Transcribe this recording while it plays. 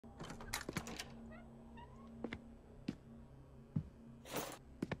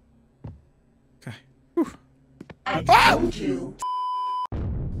I told you.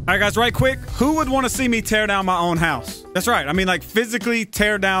 All right, guys, right quick. Who would want to see me tear down my own house? That's right. I mean, like, physically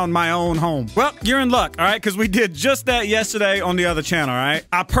tear down my own home. Well, you're in luck, all right? Because we did just that yesterday on the other channel, all right?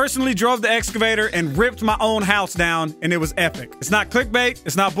 I personally drove the excavator and ripped my own house down, and it was epic. It's not clickbait.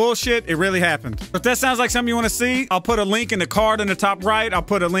 It's not bullshit. It really happened. So if that sounds like something you want to see, I'll put a link in the card in the top right. I'll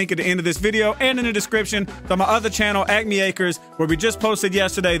put a link at the end of this video and in the description to my other channel, Acme Acres, where we just posted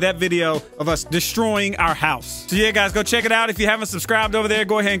yesterday that video of us destroying our house. So yeah, guys, go check it out. If you haven't subscribed over there,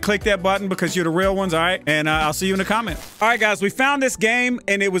 go ahead and click that button because you're the real ones, all right? And I'll see you in the comments. All right, guys, we found this game,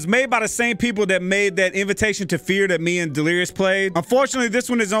 and it was made by the same people that made that Invitation to Fear that me and Delirious played. Unfortunately, this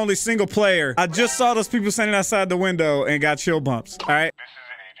one is only single player. I just saw those people standing outside the window and got chill bumps, all right? This is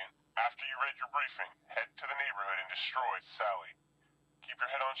it, Agent. After you read your briefing, head to the neighborhood and destroy Sally. Keep your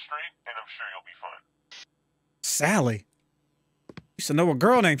head on straight, and I'm sure you'll be fine. Sally? Used to know a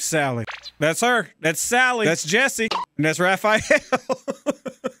girl named Sally. That's her. That's Sally. That's Jesse. And that's Raphael.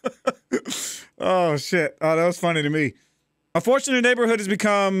 Oh, shit. Oh, that was funny to me. Unfortunately, the neighborhood has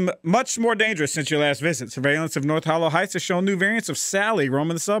become much more dangerous since your last visit. Surveillance of North Hollow Heights has shown new variants of Sally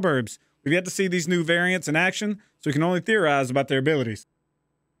roaming the suburbs. We've yet to see these new variants in action, so we can only theorize about their abilities.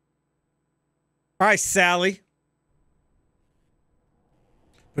 All right, Sally.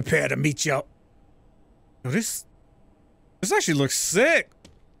 Prepare to meet you. Oh, this actually looks sick.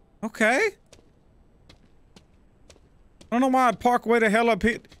 Okay. I don't know why I'd park way the hell up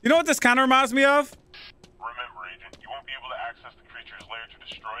here. You know what this kind of reminds me of? Remember, Agent, you won't be able to access the creature's lair to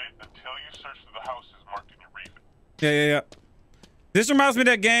destroy it until you search through the houses marked in your briefing. Yeah. This reminds me of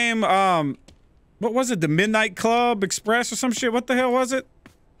that game, what was it? The Midnight Club Express or some shit? What the hell was it?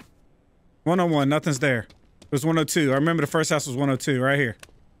 101, nothing's there. It was 102. I remember the first house was 102, right here.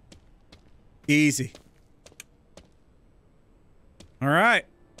 Easy. All right.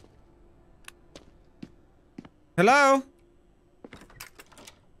 Hello?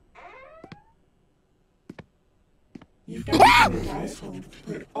 You've got to guys home to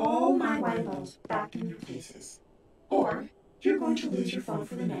put all my white balls back in your places. Or you're going to lose your phone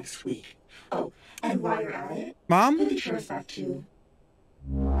for the next week. Oh, and while you're at it, Mom? put the chairs back too.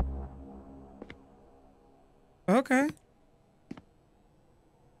 Okay.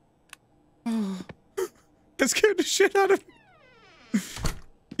 Oh. That scared the shit out of me.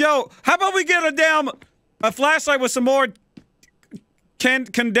 Yo, how about we get a flashlight with some more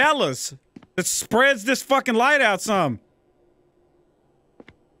candelas that spreads this fucking light out some.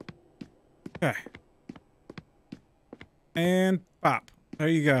 Okay. And pop. There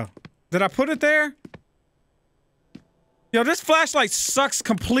you go. Did I put it there? Yo, this flashlight sucks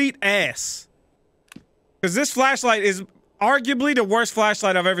complete ass. Because this flashlight is arguably the worst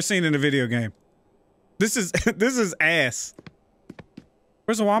flashlight I've ever seen in a video game. This is ass.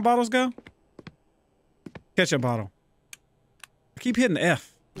 Where's the wine bottles go? Ketchup bottle. I keep hitting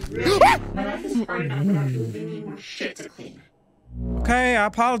F. My life is hard enough without you leaving me more shit to clean. Okay, I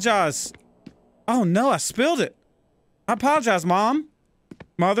apologize. Oh no, I spilled it. I apologize, Mom.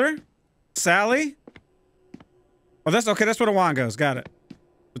 Mother. Sally. Oh, that's okay. That's where the wine goes. Got it.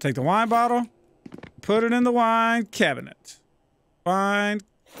 We'll take the wine bottle. Put it in the wine cabinet. Wine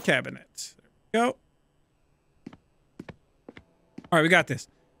cabinet. There we go. All right, we got this.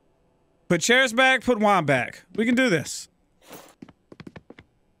 Put chairs back, put wine back. We can do this.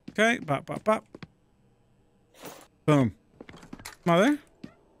 Okay, bop, bop, bop. Boom. Mother,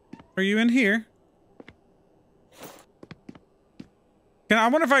 are you in here? I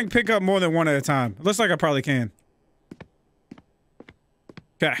wonder if I can pick up more than one at a time. It looks like I probably can.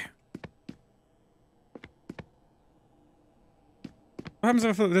 Okay. What happens if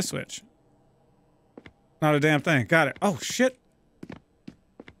I flip this switch? Not a damn thing. Got it. Oh, shit.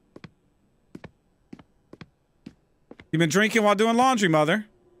 You been drinking while doing laundry, Mother?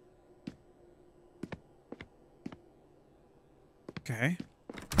 Okay.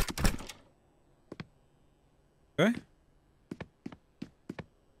 Okay.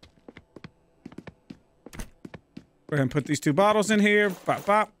 Go ahead and put these two bottles in here. Bop,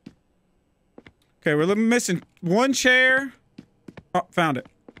 bop. Okay, we're missing one chair. Oh, found it.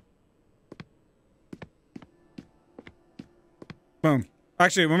 Boom.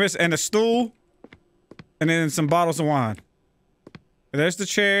 Actually, we're missing and a stool. And then some bottles of wine. There's the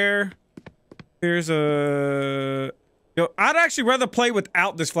chair. Here's a... Yo, I'd actually rather play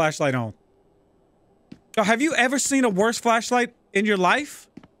without this flashlight on. Yo, have you ever seen a worse flashlight in your life?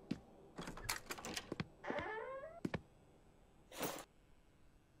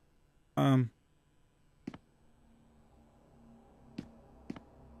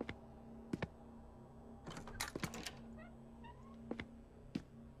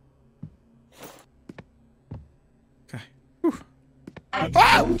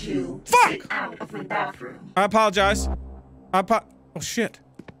 told you to Fuck! stay out of my bathroom. I apologize. Oh, shit.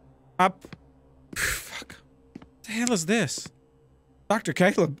 Fuck. What the hell is this? Dr.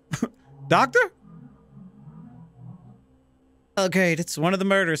 Caleb. Doctor? Oh, great. It's one of the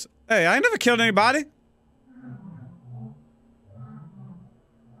murders. Hey, I ain't never killed anybody.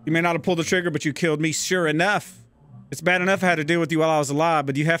 You may not have pulled the trigger, but you killed me sure enough. It's bad enough I had to deal with you while I was alive,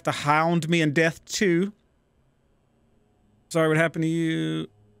 but you have to hound me in death too. Sorry what happened to you.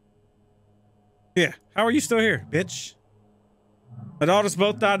 Yeah, how are you still here, bitch? My daughters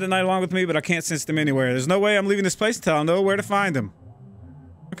both died tonight along with me, but I can't sense them anywhere. There's no way I'm leaving this place until I know where to find them.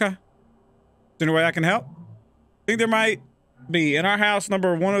 Okay. Is there any way I can help? I think there might be. In our house,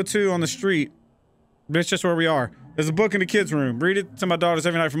 number 102 on the street. That's just where we are. There's a book in the kids' room. Read it to my daughters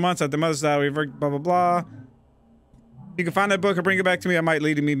every night for months. At the mother's side, we've blah, blah, blah. You can find that book or bring it back to me. I might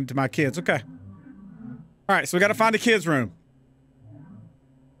lead me to my kids. Okay. All right, so we got to find the kids' room.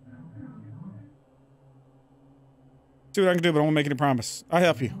 See what I can do, but I won't make any promise. I'll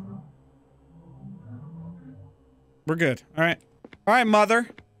help you. We're good. All right. All right, mother.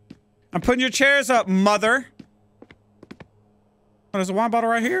 I'm putting your chairs up, mother. Oh, there's a wine bottle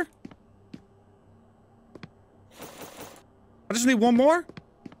right here. I just need one more?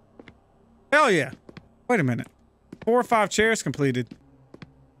 Hell yeah. Wait a minute. 4 or 5 chairs completed.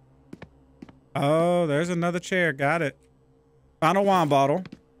 Oh, there's another chair. Got it. Found a wine bottle.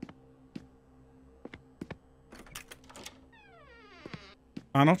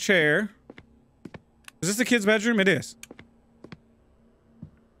 Final chair. Is this the kid's bedroom? It is.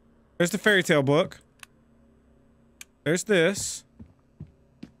 There's the fairy tale book. There's this.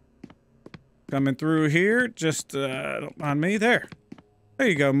 Coming through here. Just, don't mind me. There. There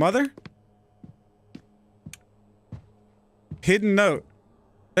you go, mother. Hidden note.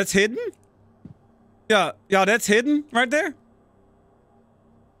 That's hidden? Yeah, y'all, that's hidden right there?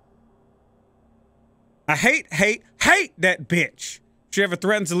 I hate that bitch. If she ever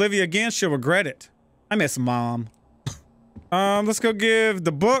threatens Olivia again, she'll regret it. I miss Mom. Let's go give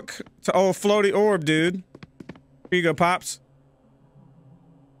the book to old floaty orb, dude. Here you go, Pops.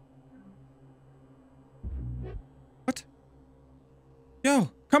 What? Yo,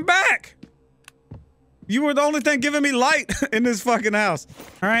 come back! You were the only thing giving me light in this fucking house.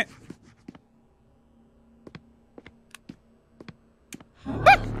 All right.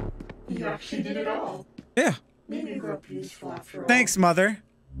 You actually did it all. Yeah. Maybe you grew up useful after all. Thanks, mother.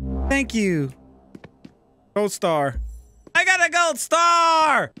 Thank you. Gold star. I got a gold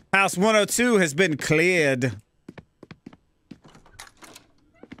star! House 102 has been cleared.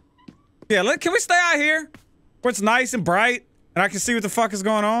 Yeah, can we stay out here? Where it's nice and bright and I can see what the fuck is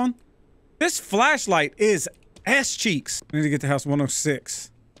going on? This flashlight is ass cheeks. I need to get to house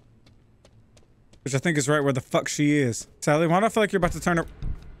 106. Which I think is right where the fuck she is. Sally, why do I feel like you're about to turn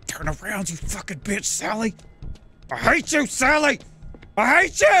around, you fucking bitch, Sally? I hate you, Sally! I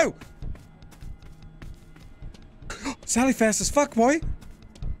hate you! Sally fast as fuck, boy.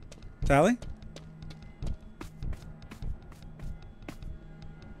 Sally?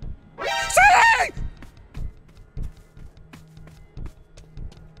 Sally!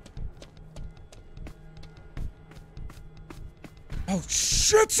 Oh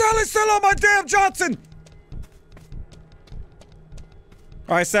shit, Sally's still on my damn Johnson!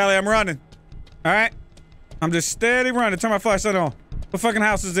 Alright, Sally, I'm running. Alright? I'm just steady running. Turn my flashlight on. What fucking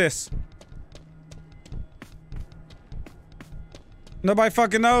house is this? Nobody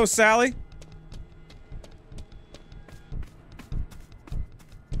fucking knows, Sally.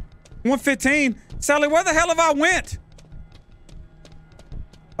 115? Sally, where the hell have I went?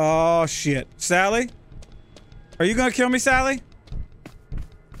 Oh, shit. Sally? Are you gonna kill me, Sally?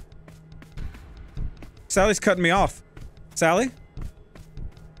 Sally's cutting me off. Sally?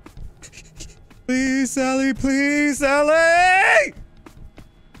 Please, Sally, please, Sally!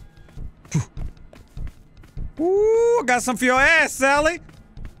 Ooh, I got some for your ass, Sally!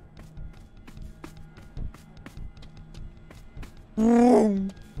 Ooh.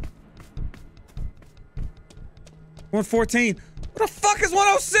 114. What the fuck is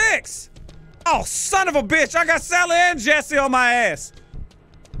 106? Oh, son of a bitch! I got Sally and Jesse on my ass!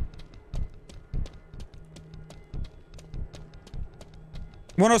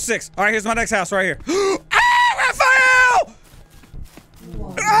 $106. Alright, here's my next house right here. Ah, Raphael!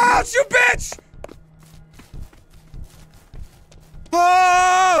 Ouch, you bitch!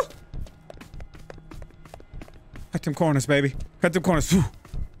 Oh! Cut them corners, baby. Cut them corners. Whew.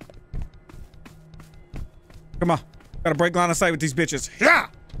 Come on. Gotta break line of sight with these bitches. Yeah!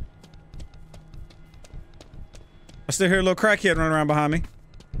 I still hear a little crackhead running around behind me.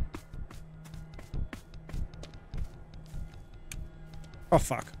 Oh,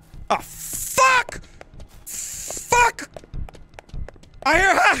 fuck. Oh, fuck! Fuck! I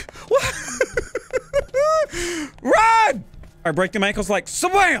hear her! What? Run! All right, break them ankles like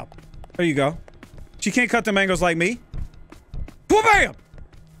swam! There you go. She can't cut them ankles like me. Bam!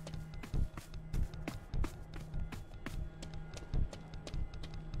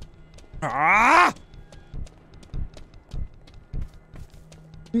 Ah!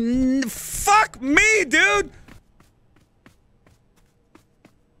 Fuck me, dude!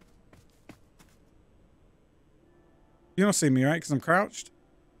 You don't see me, right? Because I'm crouched.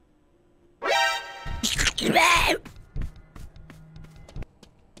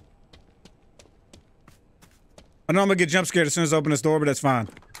 I know I'm gonna get jump scared as soon as I open this door, but that's fine.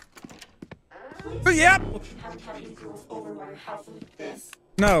 Yep!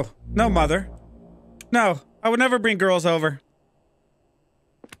 No. No, mother. No. I would never bring girls over.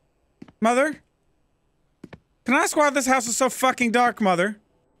 Mother? Can I ask why this house is so fucking dark, mother?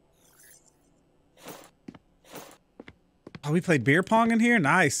 Oh, we played beer pong in here?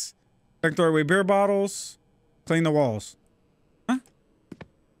 Nice. Like throw away beer bottles. Clean the walls. Huh?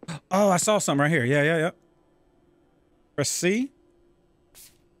 Oh, I saw something right here. Yeah. Press C.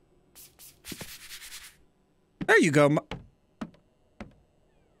 There you go.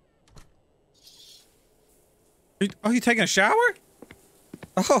 Oh, you taking a shower?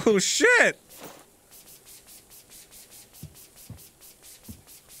 Oh, shit.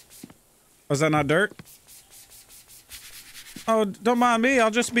 Was that not dirt? Oh, don't mind me.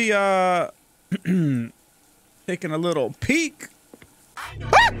 I'll just be, taking a little peek. Ah!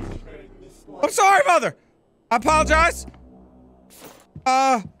 I'm sorry, mother. I apologize.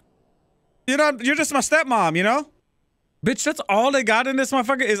 You're just my stepmom, you know? Bitch, that's all they got in this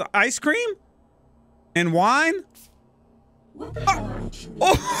motherfucker is ice cream? And wine? What the hell are you?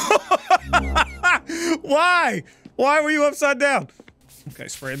 Oh. Why? Why were you upside down? Okay,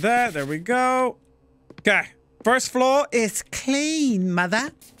 spray that. There we go. Okay. First floor is clean,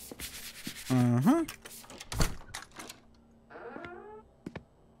 mother. Uh-huh.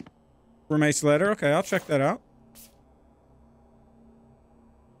 Roommate's letter. Okay, I'll check that out.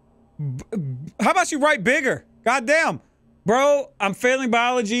 How about you write bigger? Goddamn. Bro, I'm failing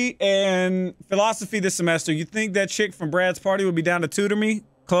biology and philosophy this semester. You think that chick from Brad's party would be down to tutor me?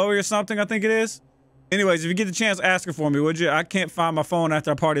 Chloe or something, I think it is. Anyways, if you get the chance, ask her for me, would you? I can't find my phone after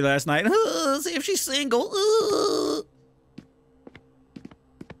our party last night. See if she's single.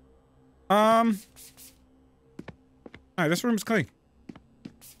 Alright, this room's clean.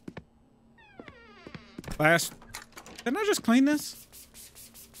 Didn't I just clean this?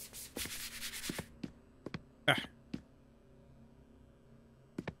 Ah.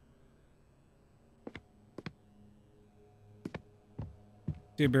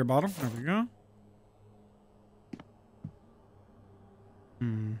 See a beer bottle. There we go.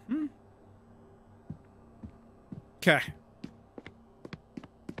 Mm-hmm. Okay.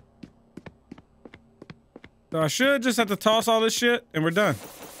 So I should just have to toss all this shit and we're done.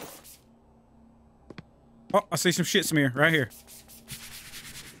 Oh, I see some shit smear right here.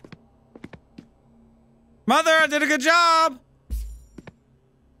 Mother, I did a good job!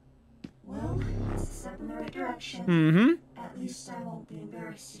 Well, that's a step in the right direction. Mm-hmm. At least I won't be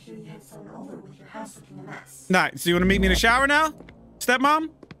embarrassed to hear you had someone over with your house looking a mess. Nice. So you want to meet me in the shower now? Stepmom?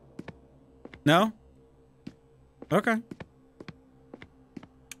 No? Okay.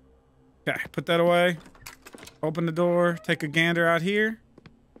 Okay, put that away. Open the door. Take a gander out here.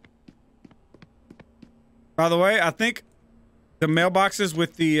 By the way, I think the mailboxes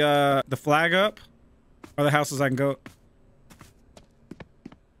with the flag up are the houses I can go.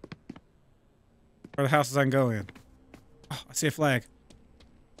 Are the houses I can go in. Oh, I see a flag.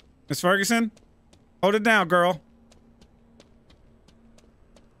 Miss Ferguson, hold it down, girl.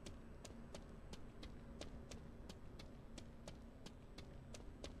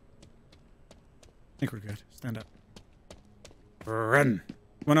 I think we're good. Stand up. Run.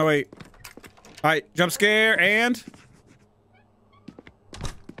 108. All right, jump scare and...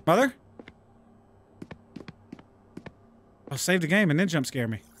 Mother? I'll save the game and then jump scare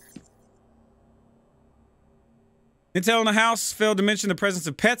me. Intel in the house failed to mention the presence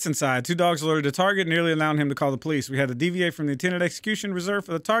of pets inside. 2 dogs alerted the target, nearly allowing him to call the police. We had to deviate from the intended execution reserved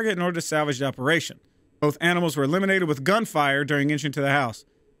for the target in order to salvage the operation. Both animals were eliminated with gunfire during entry to the house.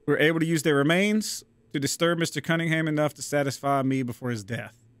 We were able to use their remains to disturb Mr. Cunningham enough to satisfy me before his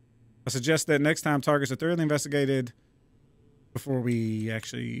death. I suggest that next time targets are thoroughly investigated before we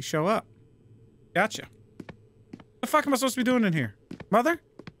actually show up. Gotcha. What the fuck am I supposed to be doing in here? Mother?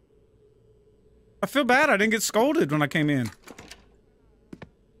 I feel bad I didn't get scolded when I came in.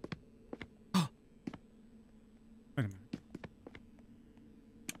 Wait a minute.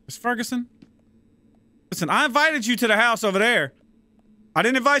 Ferguson? Listen, I invited you to the house over there. I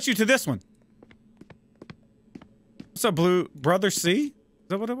didn't invite you to this one. What's up, Blue? Brother C? Is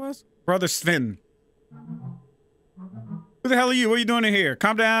that what it was? Brother Sven. Who the hell are you? What are you doing in here?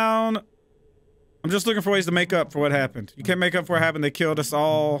 Calm down. I'm just looking for ways to make up for what happened. You can't make up for what happened. They killed us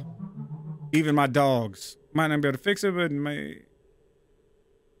all. Even my dogs. Might not be able to fix it, but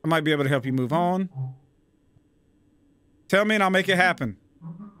I might be able to help you move on. Tell me and I'll make it happen.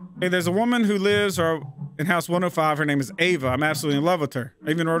 Hey, there's a woman who lives in house 105. Her name is Ava. I'm absolutely in love with her.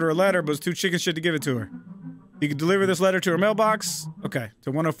 I even wrote her a letter, but it's too chicken shit to give it to her. You can deliver this letter to her mailbox? Okay,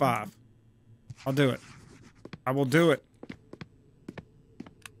 to 105. I'll do it. I will do it.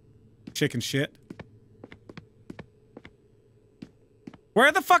 Chicken shit.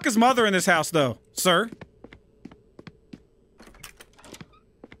 Where the fuck is mother in this house, though, sir?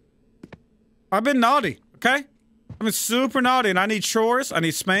 I've been naughty, okay? I've been super naughty, and I need chores. I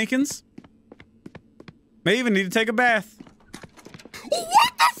need spankings. May even need to take a bath.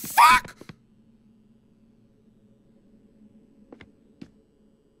 What the fuck?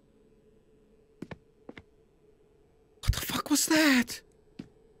 What the fuck was that?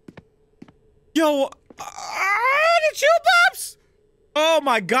 Yo, the chill bumps! Oh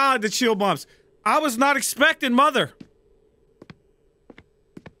my god, the chill bumps. I was not expecting mother.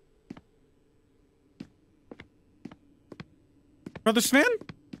 Brother Sven?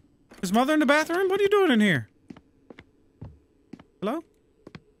 Is mother in the bathroom? What are you doing in here? Hello?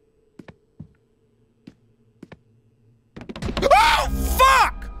 Oh,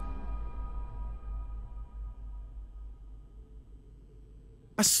 fuck!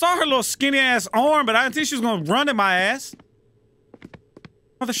 I saw her little skinny ass arm, but I didn't think she was gonna run at my ass.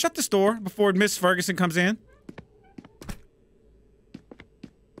 Mother, shut this door before Miss Ferguson comes in.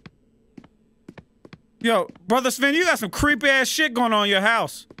 Yo, Brother Sven, you got some creepy ass shit going on in your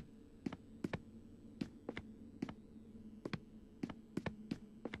house.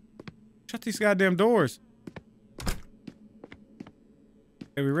 Shut these goddamn doors. Okay,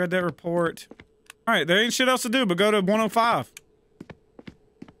 we read that report. Alright, there ain't shit else to do but go to 105.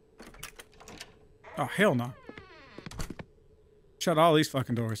 Oh, hell no. Shut all these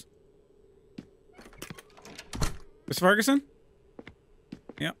fucking doors. Miss Ferguson?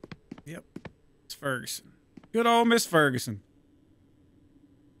 Yep. Yep. Miss Ferguson. Good old Miss Ferguson.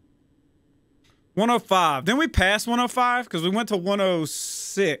 105. Didn't we pass 105? Because we went to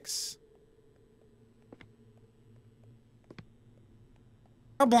 106.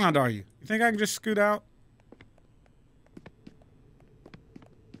 How blind are you? You think I can just scoot out?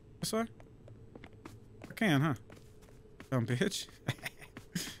 This way? I can, huh? Dumb bitch.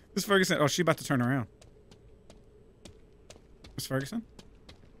 Miss Ferguson. Oh, she about to turn around. Miss Ferguson?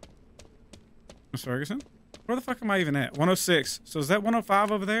 Miss Ferguson? Where the fuck am I even at? 106. So is that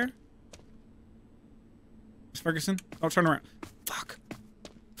 105 over there? Miss Ferguson? Oh, turn around. Fuck.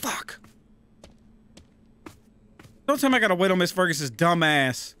 Fuck. Don't tell me I gotta wait on Miss Ferguson's dumb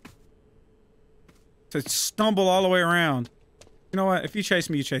ass to stumble all the way around. You know what? If you chase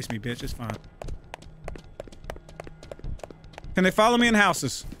me, you chase me, bitch. It's fine. Can they follow me in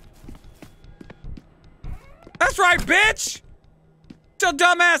houses? That's right, bitch! Get your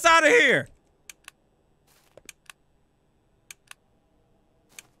dumb ass out of here!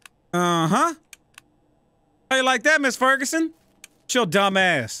 Uh-huh. How you like that, Miss Ferguson? Get your dumb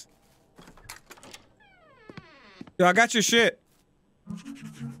ass. Yo, I got your shit.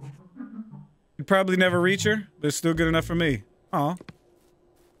 You'd probably never reach her, but it's still good enough for me. Aw.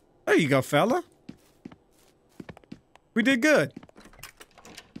 There you go, fella. We did good.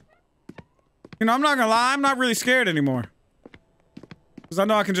 You know, I'm not gonna lie, I'm not really scared anymore. Because I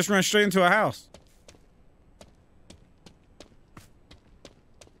know I can just run straight into a house.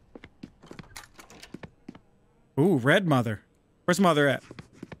 Ooh, red mother. Where's mother at?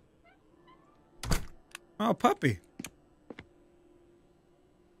 Oh, puppy.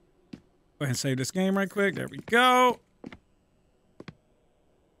 Go ahead and save this game right quick. There we go.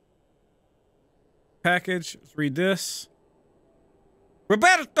 Package. Let's read this.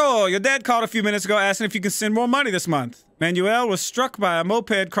 Roberto, your dad called a few minutes ago asking if you can send more money this month. Manuel was struck by a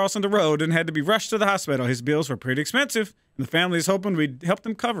moped crossing the road and had to be rushed to the hospital. His bills were pretty expensive, and the family is hoping we'd help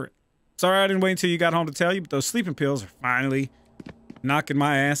them cover it. Sorry I didn't wait until you got home to tell you, but those sleeping pills are finally knocking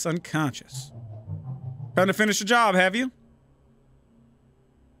my ass unconscious. Time to finish the job, have you?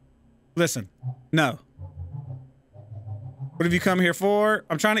 Listen, no. What have you come here for?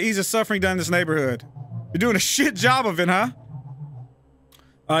 I'm trying to ease the suffering down in this neighborhood. You're doing a shit job of it, huh?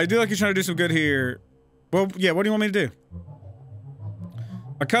 You do like you're trying to do some good here. Well, yeah, what do you want me to do?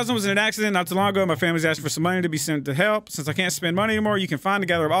 My cousin was in an accident not too long ago. My family's asking for some money to be sent to help. Since I can't spend money anymore, you can find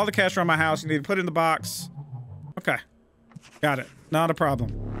together all the cash around my house. You need to put it in the box. Okay. Got it. Not a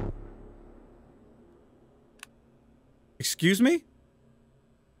problem. Excuse me?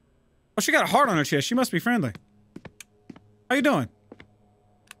 Oh, she got a heart on her chest. She must be friendly. How you doing?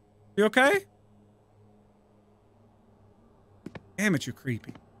 You okay? Damn it, you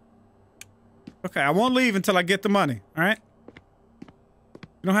creepy. Okay, I won't leave until I get the money, all right?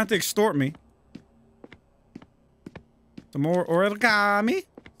 You don't have to extort me. Some more origami.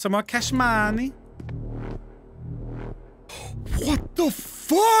 Some more cash money. What the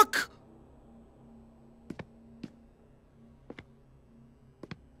fuck?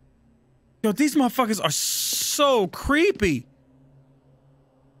 Yo, these motherfuckers are so creepy.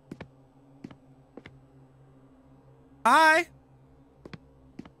 Hi.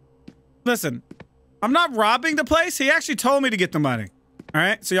 Listen, I'm not robbing the place. He actually told me to get the money. All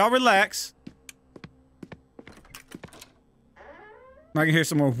right, so y'all relax. I can hear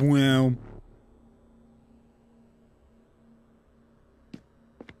some more wham.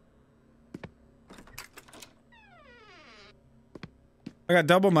 I got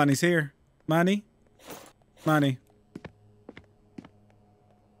double monies here. Money. Money.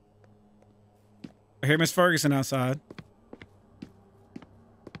 I hear Miss Ferguson outside.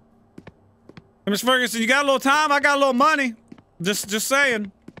 Hey, Miss Ferguson, you got a little time? I got a little money. Just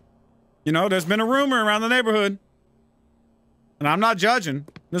saying. You know, there's been a rumor around the neighborhood. And I'm not judging.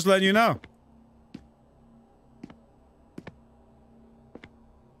 Just letting you know. I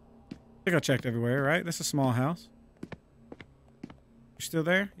think I checked everywhere, right? This is a small house. You still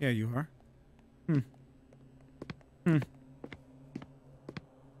there? Yeah, you are.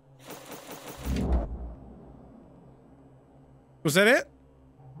 Was that it?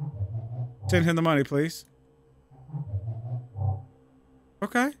 Send him the money, please.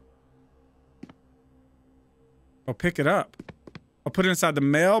 Okay. I'll pick it up. I'll put it inside the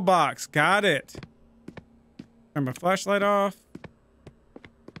mailbox. Got it. Turn my flashlight off.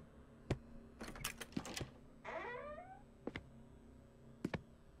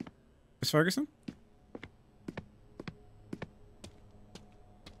 Miss Ferguson?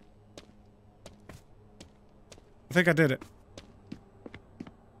 I think I did it.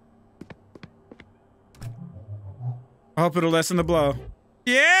 I hope it'll lessen the blow.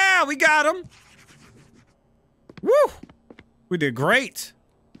 Yeah, we got him. Woo! We did great.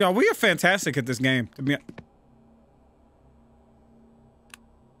 Y'all, we are fantastic at this game. I mean,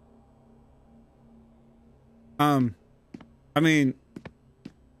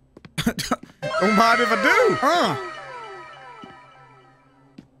 don't mind if I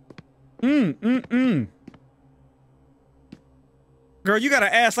do. Girl, you got an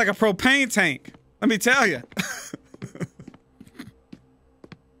ass like a propane tank. Let me tell you.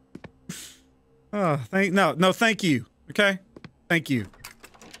 Oh, no, thank you. Okay? Thank you.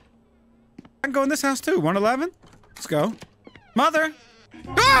 I can go in this house too. 111? Let's go. Mother!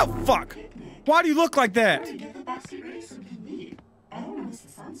 Oh, fuck! Why do you look like that?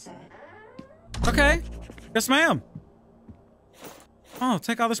 Okay. Yes, ma'am. Oh,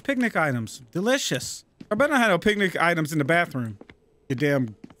 take all these picnic items. Delicious. I bet I had no picnic items in the bathroom. You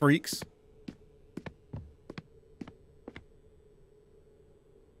damn freaks.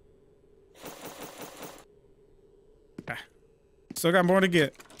 Still got more to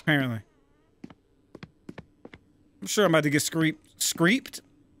get, apparently. I'm sure I'm about to get screeped?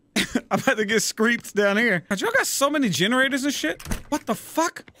 I'm about to get screeped down here. Y'all got so many generators and shit? What the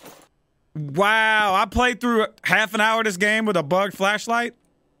fuck? Wow, I played through half an hour of this game with a bugged flashlight.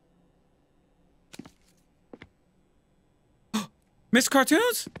 Miss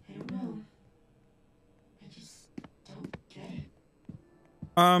CaRtOoNz? I don't know. I just don't get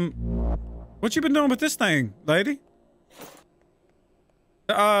it. What you been doing with this thing, lady?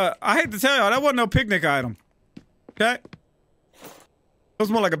 I hate to tell y'all, that wasn't no picnic item. Okay? It was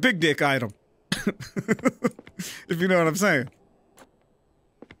more like a big dick item. If you know what I'm saying.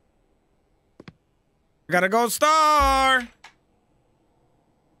 I got a gold star!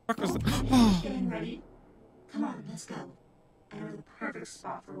 What was the Getting ready? Come on, let's go. I know the perfect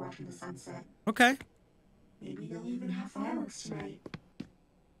spot for watching the sunset. Okay. Maybe they'll even have fireworks tonight.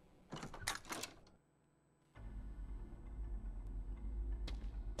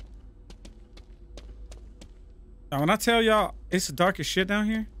 Now, when I tell y'all it's the darkest shit down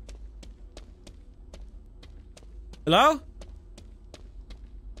here. Hello?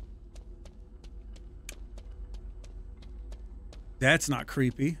 That's not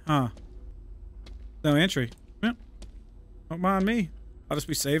creepy, huh? No entry. Yep. Don't mind me. I'll just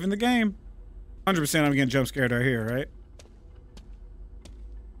be saving the game. 100% I'm getting jump scared right here, right?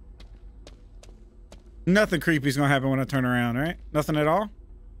 Nothing creepy is gonna happen when I turn around, right? Nothing at all.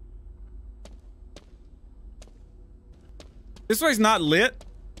 This way's not lit,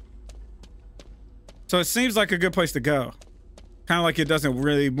 so it seems like a good place to go. Kind of like it doesn't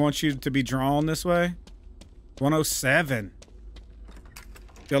really want you to be drawn this way. 107.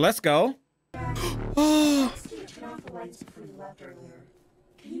 Yo, let's go. Oh.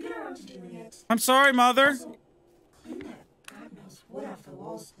 I'm sorry, Mother.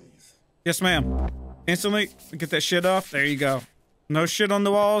 Yes, ma'am. Instantly get that shit off. There you go. No shit on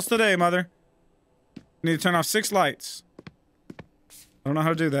the walls today, Mother. Need to turn off 6 lights. I don't know how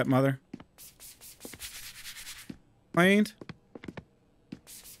to do that, Mother. Cleaned.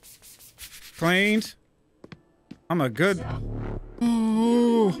 Cleaned. I'm a good...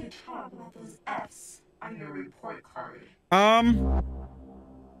 Ooh.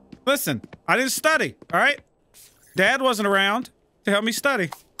 Listen, I didn't study, all right? Dad wasn't around to help me study.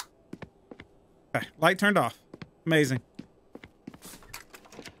 Okay, light turned off. Amazing.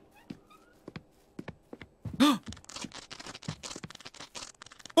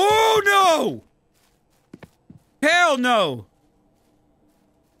 Oh, no! Hell no!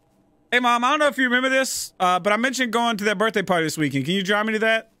 Hey, Mom, I don't know if you remember this, but I mentioned going to that birthday party this weekend. Can you drive me to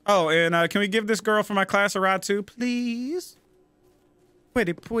that? Oh, and can we give this girl from my class a ride too, please?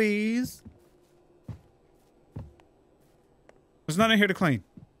 Pretty please. There's nothing here to clean.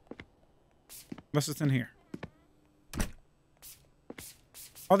 Unless it's in here.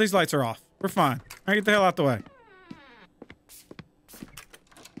 All these lights are off. We're fine. All right, get the hell out the way.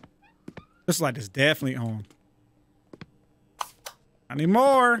 This light is definitely on. I need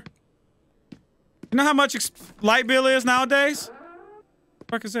more. You know how much light bill is nowadays? What the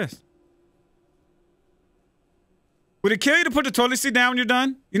fuck is this? Would it kill you to put the toilet seat down when you're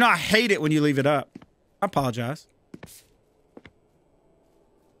done? You know, I hate it when you leave it up. I apologize.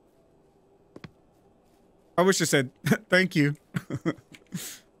 I wish I said, thank you.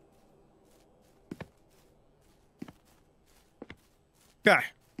 Okay.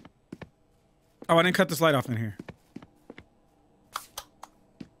 Oh, I didn't cut this light off in here.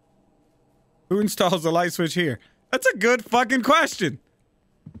 Who installs the light switch here? That's a good fucking question.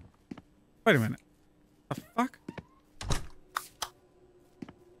 Wait a minute. The fuck?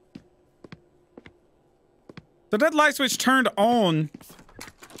 So that light switch turned on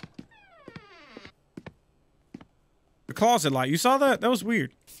the closet light. You saw that? That was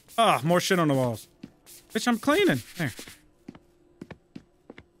weird. Ah, more shit on the walls. Bitch, I'm cleaning. There.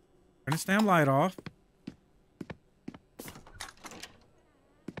 Turn this damn light off.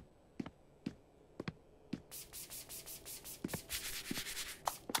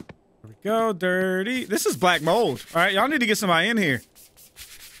 There we go. Dirty. This is black mold. All right, y'all need to get somebody in here.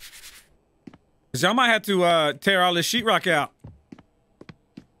 Because y'all might have to tear all this sheetrock out.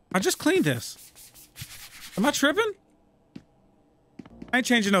 I just cleaned this. Am I tripping? I ain't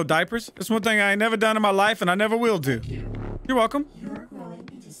changing no diapers. It's one thing I ain't never done in my life, and I never will do. You're welcome. You're growing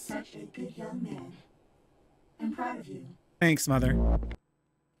into such a good young man. I'm proud of you. Thanks, Mother.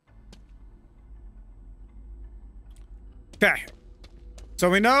 Okay. So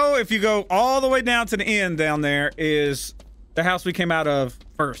we know if you go all the way down to the end down there is the house we came out of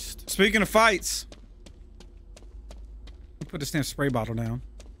first. Speaking of fights, put this damn spray bottle down.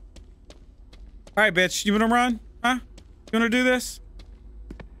 All right, bitch. You wanna run? Huh? You wanna do this?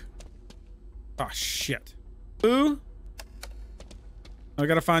 Oh, shit. Blue. I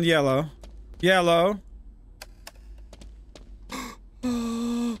gotta find yellow. Yellow.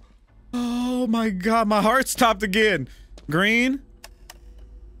 Oh my god, my heart stopped again. Green.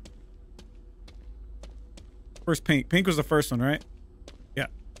 Where's pink? Pink was the first one, right? Yeah.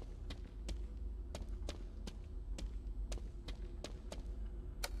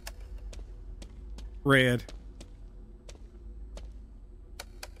 Red.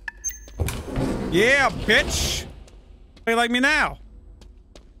 Yeah, bitch! How you like me now?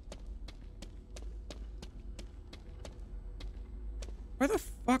 Where the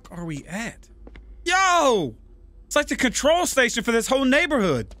fuck are we at? Yo! It's like the control station for this whole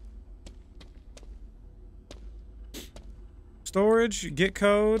neighborhood. Storage, get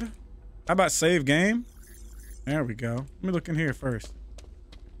code. How about save game? There we go. Let me look in here first.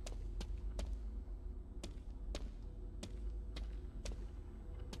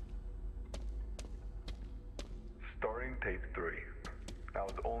 Starting tape 3. I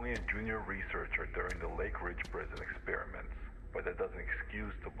was only a junior researcher during the Lake Ridge prison experiments, but that doesn't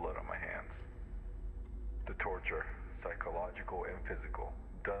excuse the blood on my hands. The torture, psychological and physical,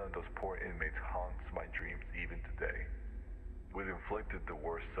 done on those poor inmates haunts my dreams even today. We've inflicted the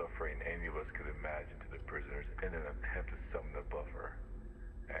worst suffering any of us could imagine to the prisoners in an attempt to summon a buffer.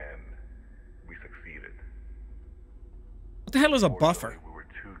 And we succeeded. What the hell is a buffer? We were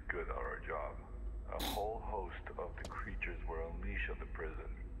too good at our job. A whole host of the creatures were unleashed on the prison,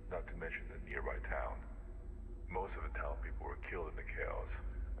 not to mention the nearby town. Most of the town people were killed in the chaos,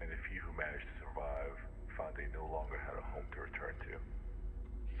 and the few who managed to survive found they no longer had a home to return to.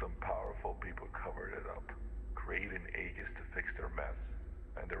 Some powerful people covered it up, creating agents to fix their mess,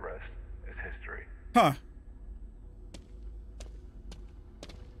 and the rest is history. Huh.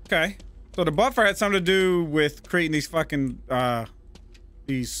 Okay. So the buffer had something to do with creating these fucking,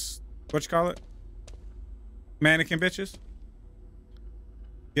 these, what you call it? Mannequin bitches.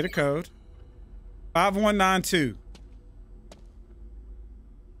 Get a code. 5192.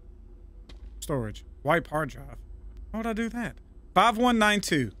 Storage. Wipe hard drive. Why would I do that?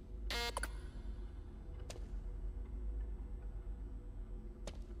 5192.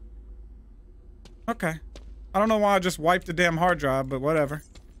 Okay. I don't know why I just wiped the damn hard drive, but whatever.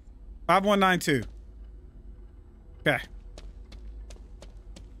 5192. Okay.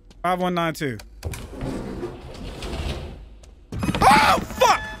 5192. Oh,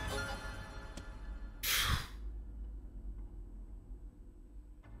 fuck!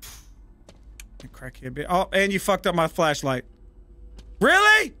 You crackhead bitch. Oh, and you fucked up my flashlight.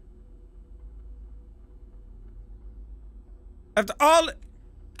 Really? After all...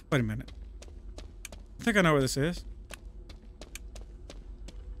 Wait a minute. I think I know where this is.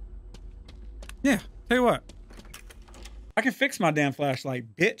 Yeah, tell you what. I can fix my damn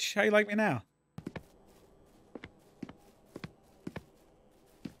flashlight, bitch. How you like me now?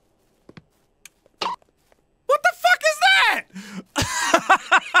 What the fuck is that?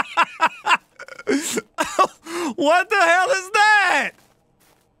 What the hell is that?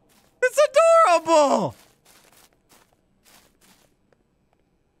 It's adorable.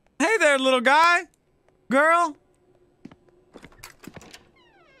 Hey there, little guy. Girl.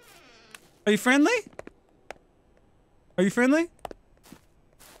 Are you friendly? Are you friendly?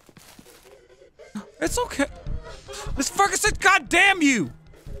 It's okay. Miss Ferguson, God damn you!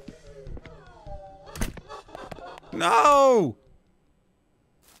 No!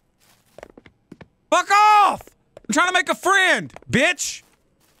 Fuck off! I'm trying to make a friend, bitch!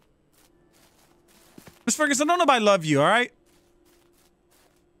 Miss Ferguson, don't nobody love you, alright?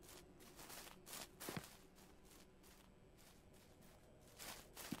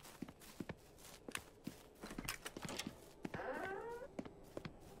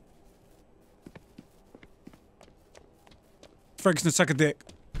 Ferguson, suck a dick.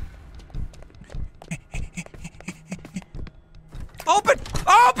 Open!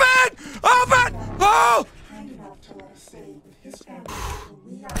 Open! Open! Oh! Kind enough to let us stay with his family until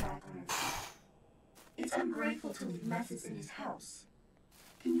we are back on our feet. It's ungrateful to leave messes in his house.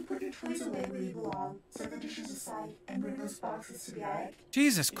 Can you put your toys away where you belong, set the dishes aside, and bring those boxes to the attic?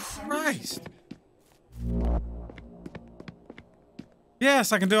 Jesus Christ.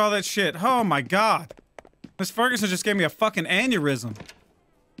 Yes, I can do all that shit. Oh my God. Miss Ferguson just gave me a fucking aneurysm.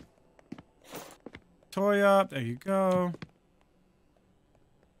 Toy up. There you go.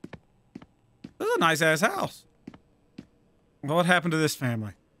 This is a nice ass house. What happened to this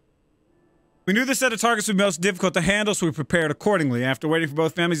family? We knew the set of targets would be most difficult to handle, so we prepared accordingly. After waiting for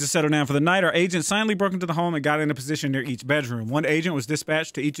both families to settle down for the night, our agent silently broke into the home and got in a position near each bedroom. One agent was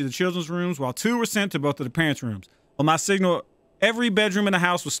dispatched to each of the children's rooms, while two were sent to both of the parents' rooms. On my signal, every bedroom in the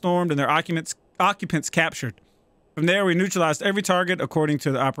house was stormed and their occupants captured. From there, we neutralized every target according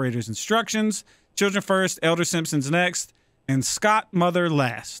to the operator's instructions. Children first, Elder Simpsons next, and Scott Mother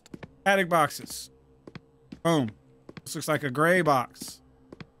last. Attic boxes. Boom. This looks like a gray box.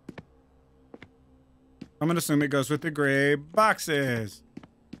 I'm gonna assume it goes with the gray boxes.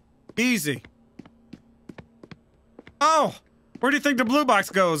 Easy. Oh! Where do you think the blue box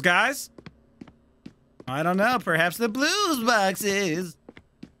goes, guys? I don't know. Perhaps the blues boxes.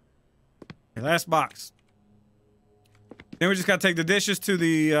 Okay, last box. Then we just gotta take the dishes to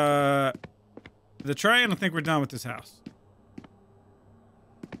the tray, and I think we're done with this house.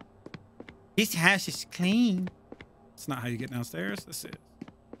 This house is clean. That's not how you get downstairs. This is.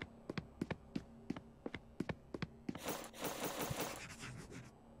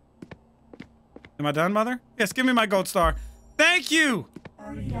 Am I done, Mother? Yes, give me my gold star. Thank you!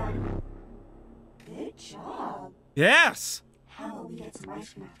 Are you done? Good job. Yes! How about we get some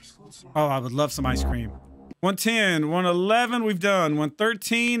ice cream after school tomorrow? Oh, I would love some ice cream. 110, 111 we've done.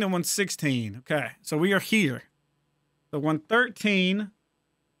 113 and 116. Okay, so we are here. So 113.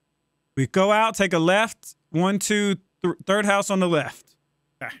 We go out, take a left. 1, 2, third house on the left.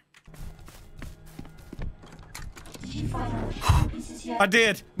 Okay. Did you find out the pieces yet? I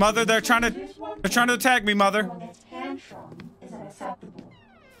did. Mother, they're trying to attack me, Mother. One that's hand-shown isn't acceptable.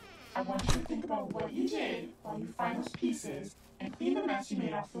 I I want you to think about what you did while you find those pieces and clean the mess you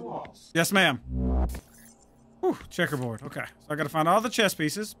made off the walls. Yes, ma'am. Whew, checkerboard. Okay. So I gotta find all the chess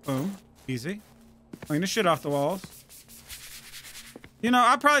pieces. Boom. Easy. Clean the shit off the walls. You know,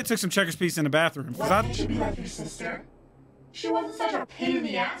 I probably took some checkers piece in the bathroom. Why can't you be like your sister? She wasn't such a pain in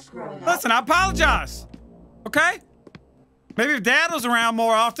the ass growing up. Listen, I apologize. Okay? Maybe if Dad was around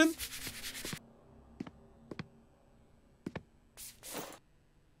more often.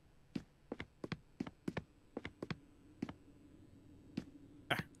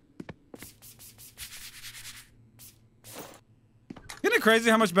 Isn't it crazy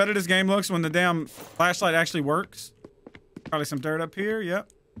how much better this game looks when the damn flashlight actually works? Probably some dirt up here.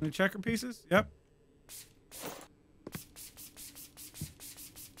 Yep. Any checker pieces? Yep.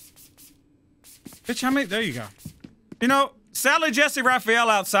 Bitch, how many? There you go. You know, sadly, Jesse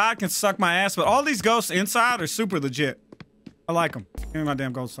Raphael outside can suck my ass, but all these ghosts inside are super legit. I like them. Give me my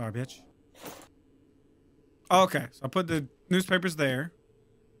damn gold star, bitch. Okay, so I put the newspapers there.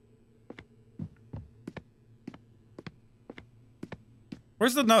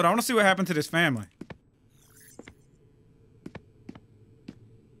 Where's the note? I want to see what happened to this family.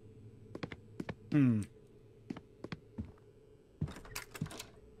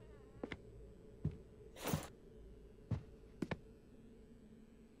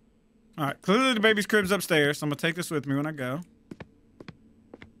 All right, clearly the baby's crib's upstairs, so I'm gonna take this with me when I go.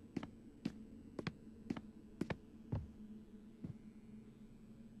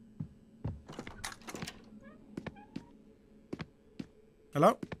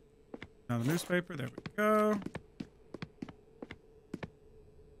 Hello? Another newspaper. There we go.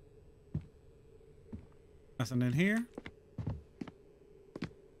 Nothing in here.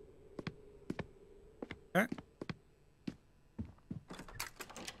 Okay.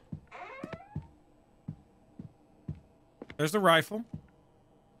 There's the rifle.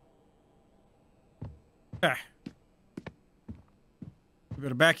 Okay. You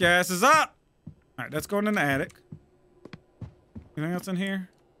better back your asses up. All right, that's going in the attic. Anything else in here?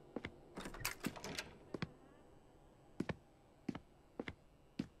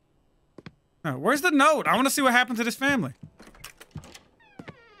 No, where's the note? I want to see what happened to this family.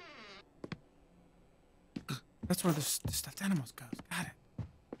 That's where the stuffed animals goes. Got it.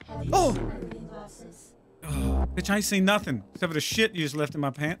 Oh! Oh, bitch, I ain't seen nothing except for the shit you just left in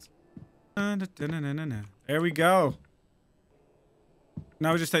my pants. There we go.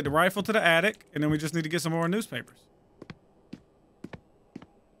 Now we just take the rifle to the attic, and then we just need to get some more newspapers.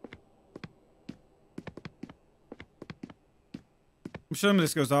 I'm assuming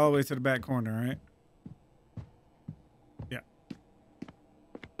this goes all the way to the back corner, right? Yeah.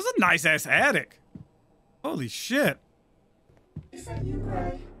 This is a nice-ass attic. Holy shit. Is that you,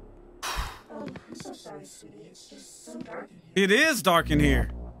 Greg? Oh, I'm so sorry, sweetie. It's just so dark in here. It is dark in here.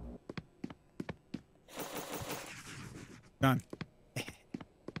 Done.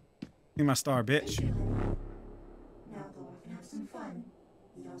 Need my star, bitch. Now go off and have some fun.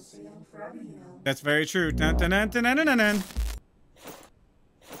 We don't stay young forever, you know. That's very true. Dun, dun, dun, dun, dun, dun, dun.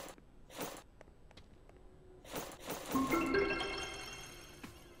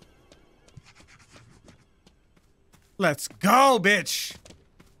 Let's go, bitch.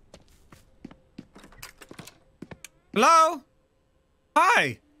 Hello?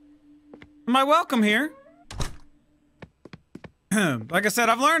 Hi. Am I welcome here? Like I said,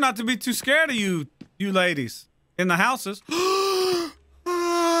 I've learned not to be too scared of you ladies in the houses.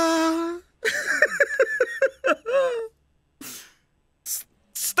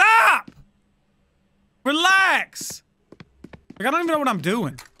 Stop! Relax! Like, I don't even know what I'm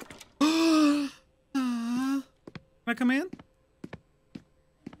doing. Can I come in?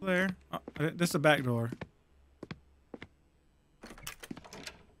 There. Oh, this is the back door.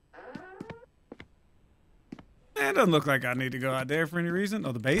 It doesn't look like I need to go out there for any reason.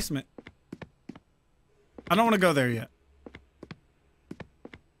 Oh, the basement. I don't want to go there yet.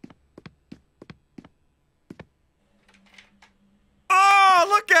 Oh,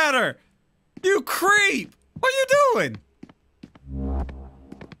 look at her! You creep! What are you doing?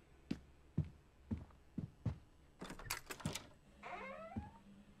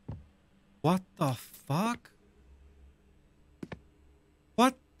 What the fuck?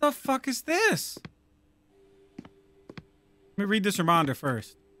 What the fuck is this? Let me read this reminder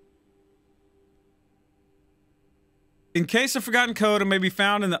first. In case of forgotten code, it may be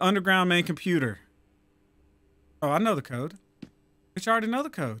found in the underground main computer. Oh, I know the code. Bitch, I already know the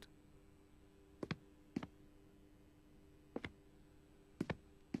code.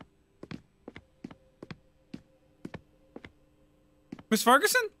 Miss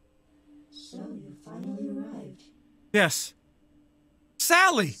Ferguson? So you finally arrived. Yes.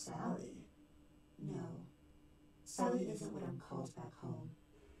 Sally! Sally. Sally isn't what I'm called back home.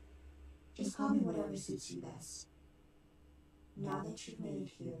 Just call me whatever suits you best. Now that you've made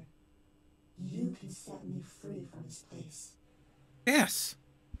it here, you can set me free from this place. Yes.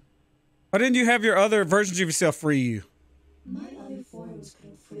 Why didn't you have your other versions of yourself free you? My other forms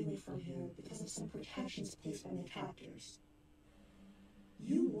couldn't free me from here because of some protections placed by my captors.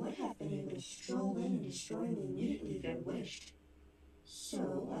 You would have been able to stroll in and destroy me immediately if you wished.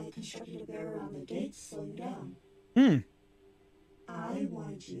 So I constructed a barrier around the gate to slow you down. I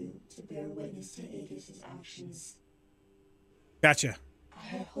wanted you to bear witness to Aegis' actions. Gotcha. I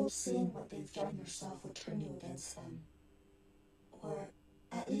had hoped seeing what they've done yourself would turn you against them. Or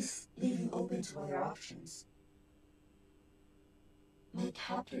at least leave you open to other options. My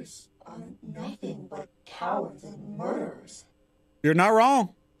captors are nothing but cowards and murderers. You're not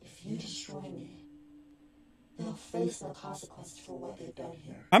wrong. If you destroy me, they'll face the consequences for what they've done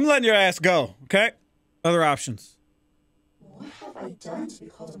here. I'm letting your ass go, okay? Other options. What have I done to be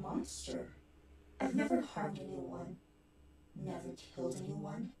called a monster? I've never harmed anyone. Never killed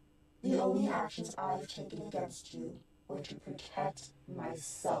anyone. The only actions I've taken against you were to protect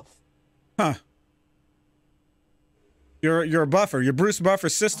myself. Huh. You're a Buffer. You're Bruce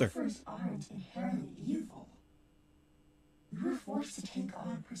Buffer's sister. Buffers aren't inherently evil. We were forced to take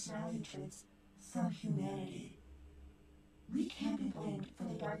on personality traits from humanity. We can't be blamed for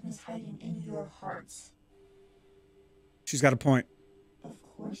the darkness hiding in your hearts. She's got a point. Of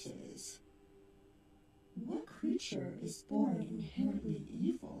course it is. What creature is born inherently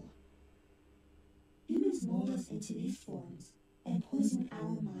evil? Humans mold us into these forms and poison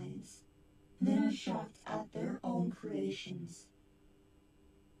our minds, then are shocked at their own creations.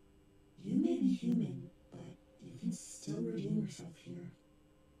 You may be human, but you can still redeem yourself here.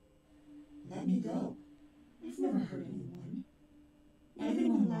 Let me go. I've never hurt anyone. Not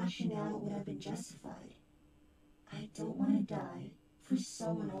even when lashing out would have been justified. I don't want to die for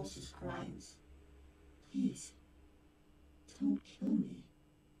someone else's crimes. Please, don't kill me.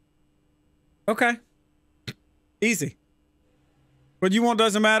 Okay. Easy. What you want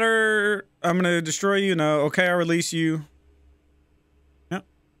doesn't matter. I'm going to destroy you. No. Okay, I'll release you. Yep.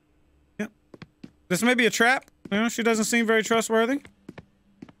 Yep. This may be a trap. You know, she doesn't seem very trustworthy.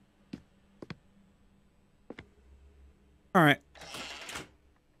 All right.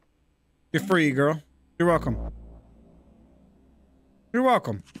 You're free, girl. You're welcome. You're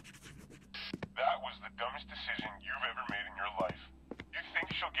welcome. That was the dumbest decision you've ever made in your life. You think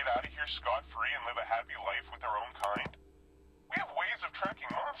she'll get out of here scot-free and live a happy life with her own kind? We have ways of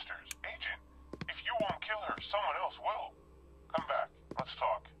tracking monsters, Agent. If you won't kill her, someone else will. Come back. Let's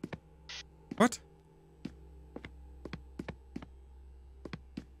talk. What?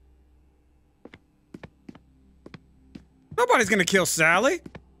 Nobody's gonna kill Sally.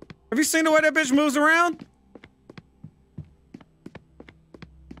 Have you seen the way that bitch moves around?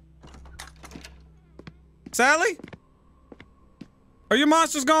 Sally? Are your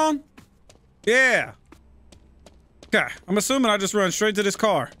monsters gone? Yeah. Okay, I'm assuming I just run straight to this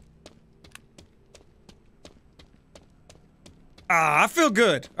car. Ah, I feel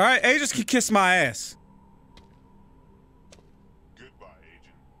good. All right, Agents can kiss my ass. Goodbye,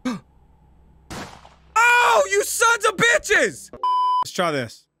 Agent. Oh, you sons of bitches! Let's try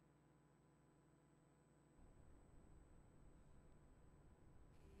this.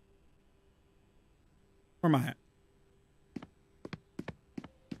 Where am I at?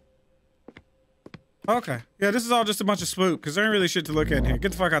 Okay. Yeah, this is all just a bunch of spook, because there ain't really shit to look at in here.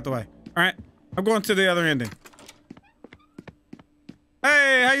 Get the fuck out the way. Alright. I'm going to the other ending.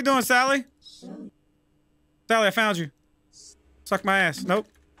 Hey, how you doing, Sally? Sally, I found you. Suck my ass. Nope.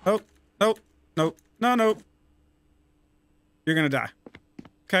 Nope. Nope. Nope. No, nope. You're gonna die.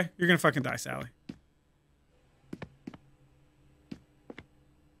 Okay? You're gonna fucking die, Sally.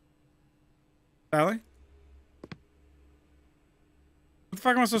 Sally? What the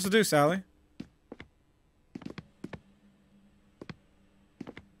fuck am I supposed to do, Sally?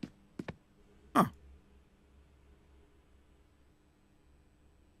 Huh.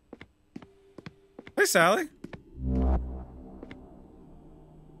 Hey, Sally.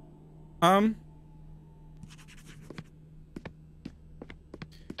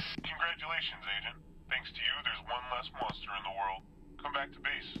 Congratulations, Agent. Thanks to you, there's one less monster in the world. Come back to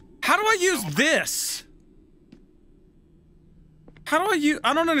base. How do I use this? How do I use...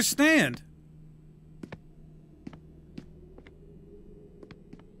 I don't understand.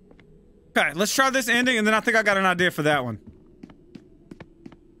 Okay, let's try this ending, and then I think I got an idea for that one.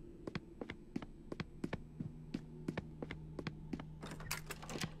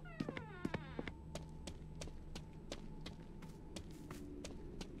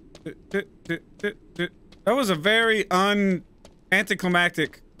 That was a very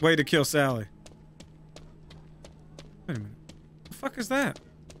anticlimactic way to kill Sally. Wait a minute. What the fuck is that?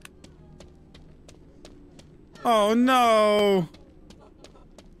 Oh no!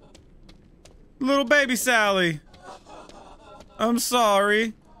 Little baby Sally. I'm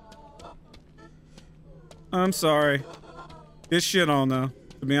sorry. I'm sorry. Get shit on though,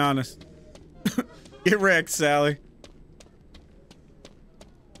 to be honest. Get wrecked, Sally.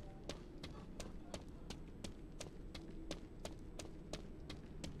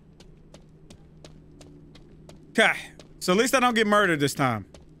 Okay, so at least I don't get murdered this time.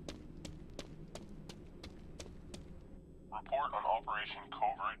 Report on Operation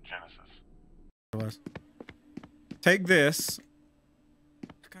Covert Genesis. Take this.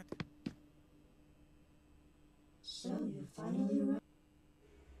 God. So you finally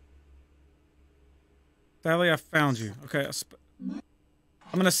Sally, I found you. Okay, I'm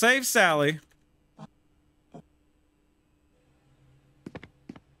gonna save Sally.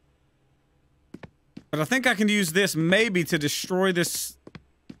 But I think I can use this maybe to destroy this.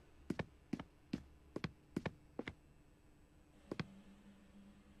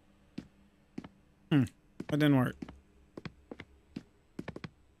 That didn't work.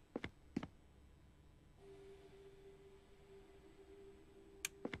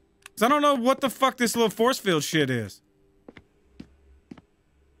 'Cause I don't know what the fuck this little force field shit is.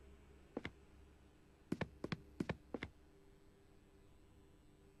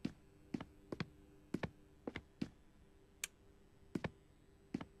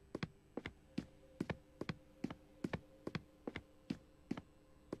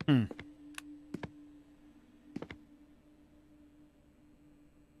 In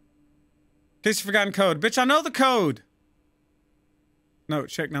case you've forgotten code. Bitch, I know the code. No,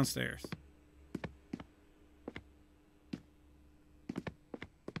 check downstairs.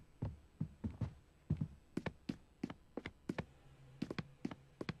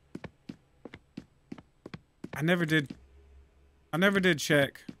 I never did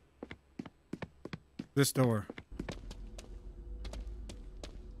check this door.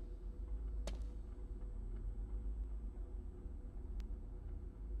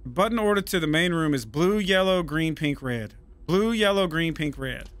 Button order to the main room is blue, yellow, green, pink, red. Blue, yellow, green, pink,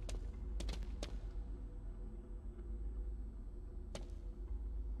 red.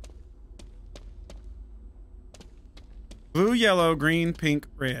 Blue, yellow, green, pink,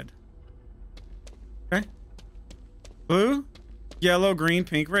 red. Okay. Blue, yellow, green,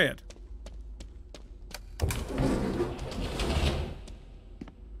 pink, red.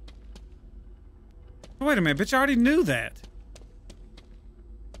 Wait a minute, bitch, I already knew that.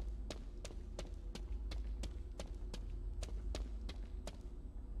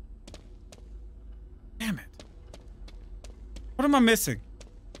 Damn it. What am I missing?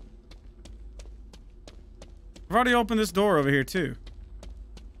 I've already opened this door over here too.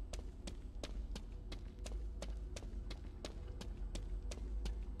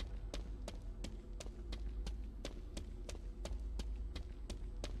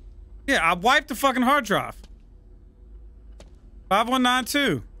 Yeah, I wiped the fucking hard drive.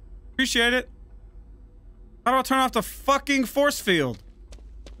 5192. Appreciate it. How do I turn off the fucking force field?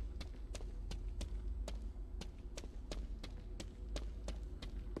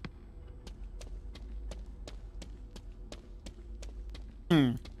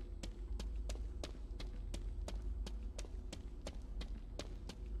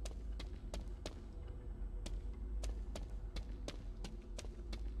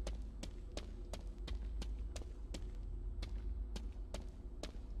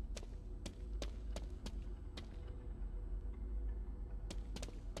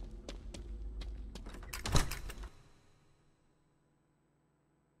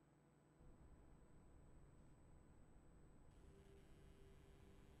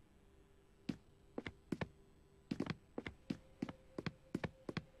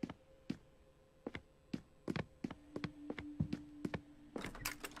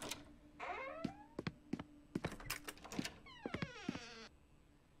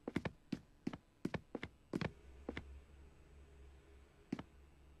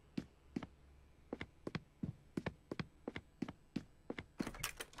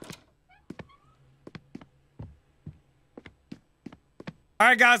 All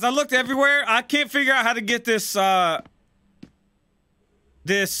right, guys, I looked everywhere. I can't figure out how to get this,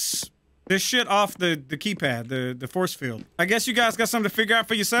 this shit off the keypad, the force field. I guess you guys got something to figure out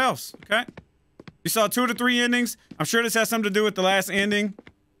for yourselves, okay? You saw 2 of the 3 endings. I'm sure this has something to do with the last ending,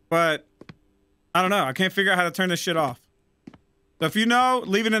 but I don't know. I can't figure out how to turn this shit off. So if you know,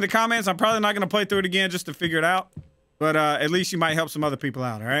 leave it in the comments. I'm probably not going to play through it again just to figure it out, but at least you might help some other people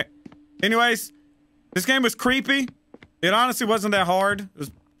out, all right? Anyways, This game was creepy. It honestly wasn't that hard. It was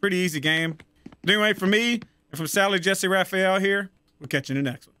a pretty easy game. But anyway, from me and from Sally Jesse Raphael here, we'll catch you in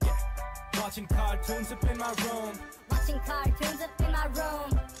the next one. Watching cartoons up in my room. Watching cartoons up in my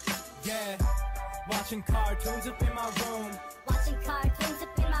room. Yeah. Watching cartoons up in my room. Watching cartoons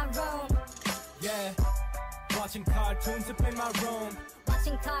up in my room. Yeah. Watching cartoons up in my room.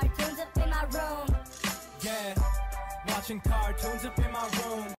 Watching cartoons up in my room. Yeah. Watching cartoons up in my room.